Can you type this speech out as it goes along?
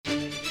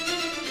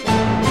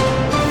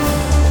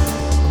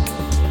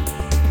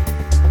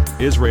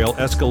Israel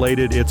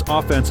escalated its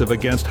offensive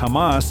against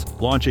Hamas,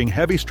 launching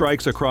heavy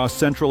strikes across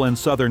central and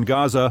southern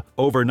Gaza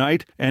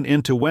overnight and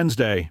into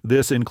Wednesday.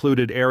 This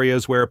included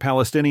areas where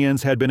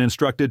Palestinians had been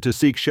instructed to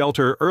seek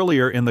shelter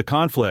earlier in the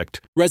conflict.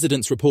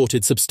 Residents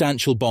reported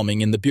substantial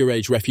bombing in the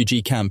Burej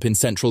refugee camp in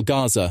central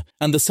Gaza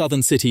and the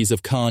southern cities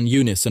of Khan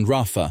Yunis and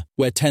Rafah,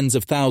 where tens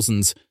of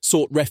thousands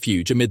sought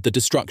refuge amid the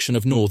destruction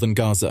of northern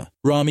Gaza.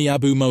 Rami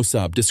Abu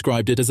Mossab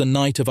described it as a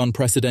night of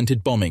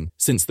unprecedented bombing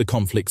since the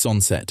conflict's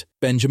onset.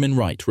 Benjamin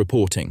Wright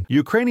reporting.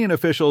 Ukrainian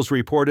officials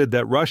reported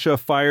that Russia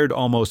fired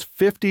almost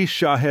 50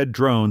 Shahed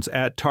drones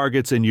at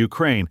targets in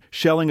Ukraine,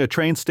 shelling a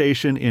train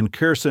station in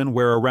Kherson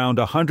where around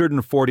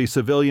 140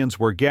 civilians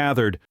were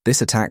gathered.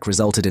 This attack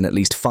resulted in at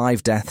least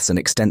 5 deaths and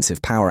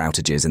extensive power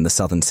outages in the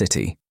southern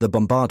city. The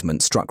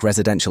bombardment struck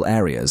residential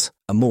areas,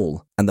 a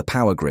mall, and the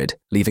power grid,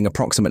 leaving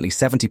approximately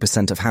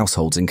 70% of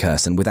households in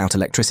Kherson without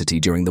electricity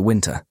during the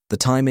winter. The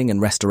timing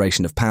and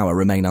restoration of power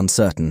remain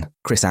uncertain.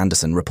 Chris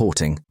Anderson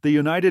reporting. The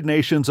United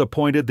Nations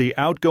appointed the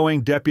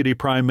outgoing Deputy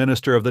Prime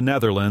Minister of the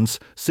Netherlands,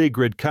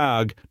 Sigrid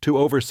Kaag, to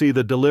oversee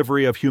the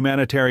delivery of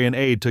humanitarian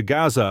aid to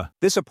Gaza.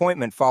 This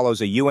appointment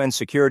follows a UN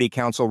Security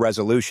Council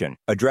resolution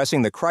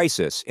addressing the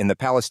crisis in the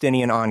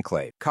Palestinian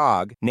enclave.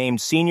 Kaag,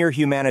 named Senior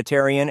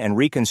Humanitarian and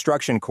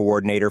Reconstruction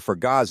Coordinator for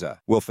Gaza,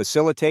 will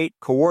facilitate,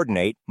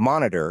 coordinate,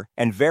 monitor,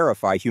 and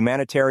verify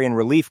humanitarian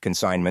relief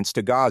consignments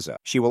to Gaza.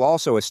 She will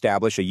also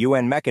establish a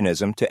UN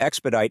mechanism to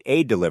expedite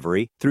aid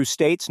delivery through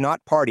states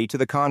not party to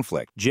the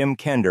conflict. Jim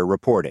Kender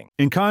reporting.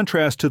 In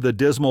contrast to the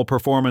dismal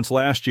performance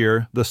last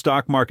year, the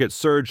stock market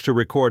surged to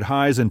record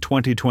highs in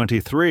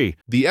 2023.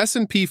 The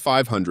S&P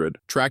 500,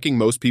 tracking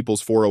most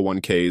people's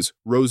 401ks,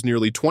 rose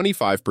nearly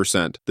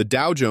 25%. The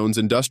Dow Jones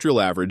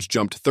Industrial Average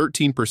jumped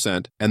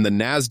 13%, and the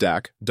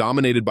Nasdaq,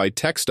 dominated by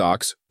tech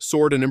stocks,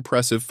 soared an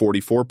impressive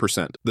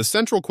 44%. The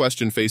central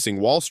question facing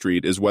Wall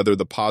Street is whether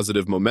the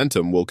positive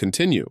momentum will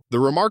continue. The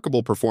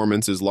remarkable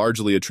performance is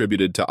largely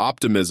attributed to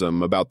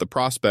optimism about the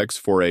prospects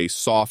for a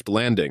soft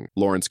landing,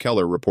 Lawrence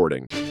Keller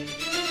reporting.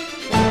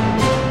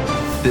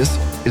 This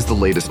is the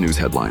latest news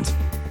headlines.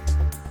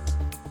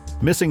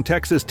 Missing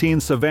Texas teen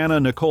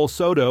Savannah Nicole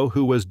Soto,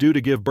 who was due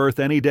to give birth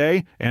any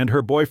day, and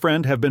her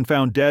boyfriend have been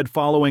found dead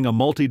following a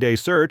multi-day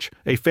search,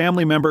 a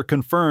family member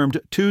confirmed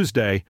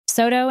Tuesday.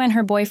 Soto and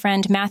her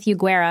boyfriend Matthew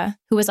Guerra,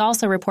 who was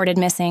also reported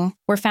missing,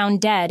 were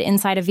found dead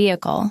inside a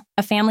vehicle,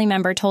 a family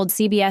member told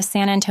CBS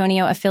San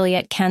Antonio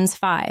affiliate KENS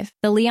 5.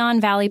 The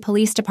Leon Valley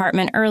Police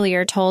Department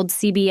earlier told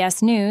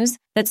CBS News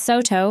that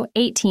Soto,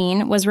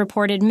 18, was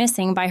reported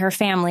missing by her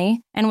family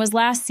and was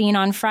last seen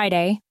on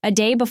Friday, a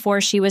day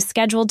before she was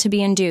scheduled to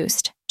be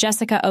induced.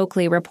 Jessica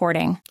Oakley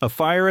reporting. A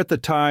fire at the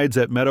Tides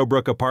at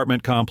Meadowbrook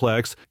apartment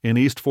complex in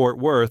East Fort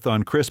Worth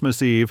on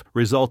Christmas Eve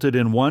resulted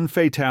in 1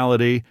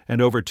 fatality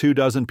and over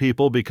 24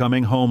 people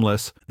becoming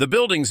homeless. The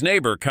building's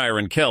neighbor,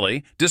 Kyron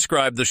Kelly,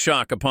 described the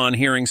shock upon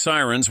hearing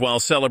sirens while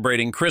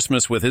celebrating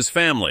Christmas with his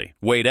family.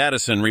 Wade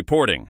Addison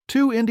reporting.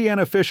 2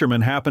 Indiana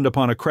fishermen happened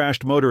upon a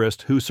crashed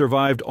motorist who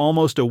survived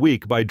almost a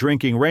week by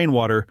drinking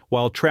rainwater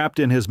while trapped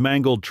in his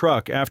mangled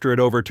truck after it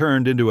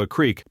overturned into a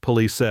creek,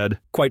 police said.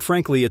 Quite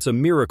frankly, it's a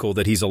miracle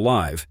that he's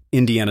alive,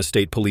 Indiana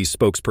State Police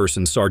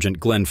spokesperson Sergeant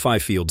Glenn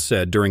Fifield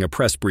said during a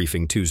press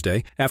briefing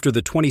Tuesday after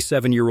the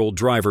 27-year-old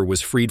driver was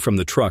freed from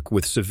the truck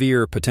with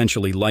severe,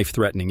 potentially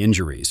life-threatening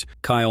injuries.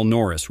 Kyle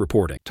Norris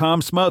reporting.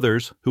 Tom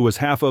Smothers, who was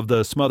half of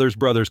the Smothers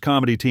Brothers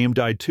comedy team,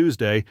 died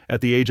Tuesday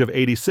at the age of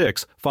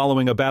 86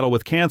 following a battle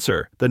with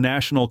cancer, the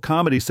National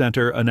Comedy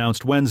Center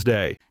announced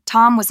Wednesday.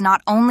 Tom was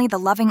not only the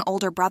loving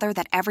older brother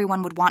that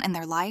everyone would want in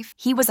their life,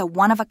 he was a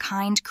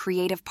one-of-a-kind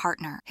creative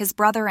partner. His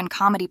brother and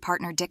comedy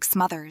partner Dick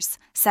Smothers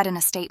said in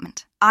a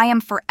statement, "I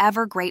am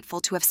forever grateful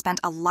to have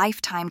spent a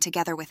lifetime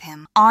together with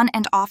him, on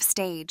and off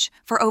stage,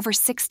 for over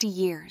 60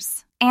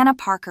 years. Anna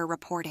Parker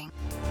reporting.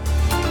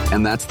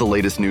 And that's the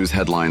latest news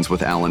headlines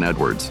with Alan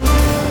Edwards.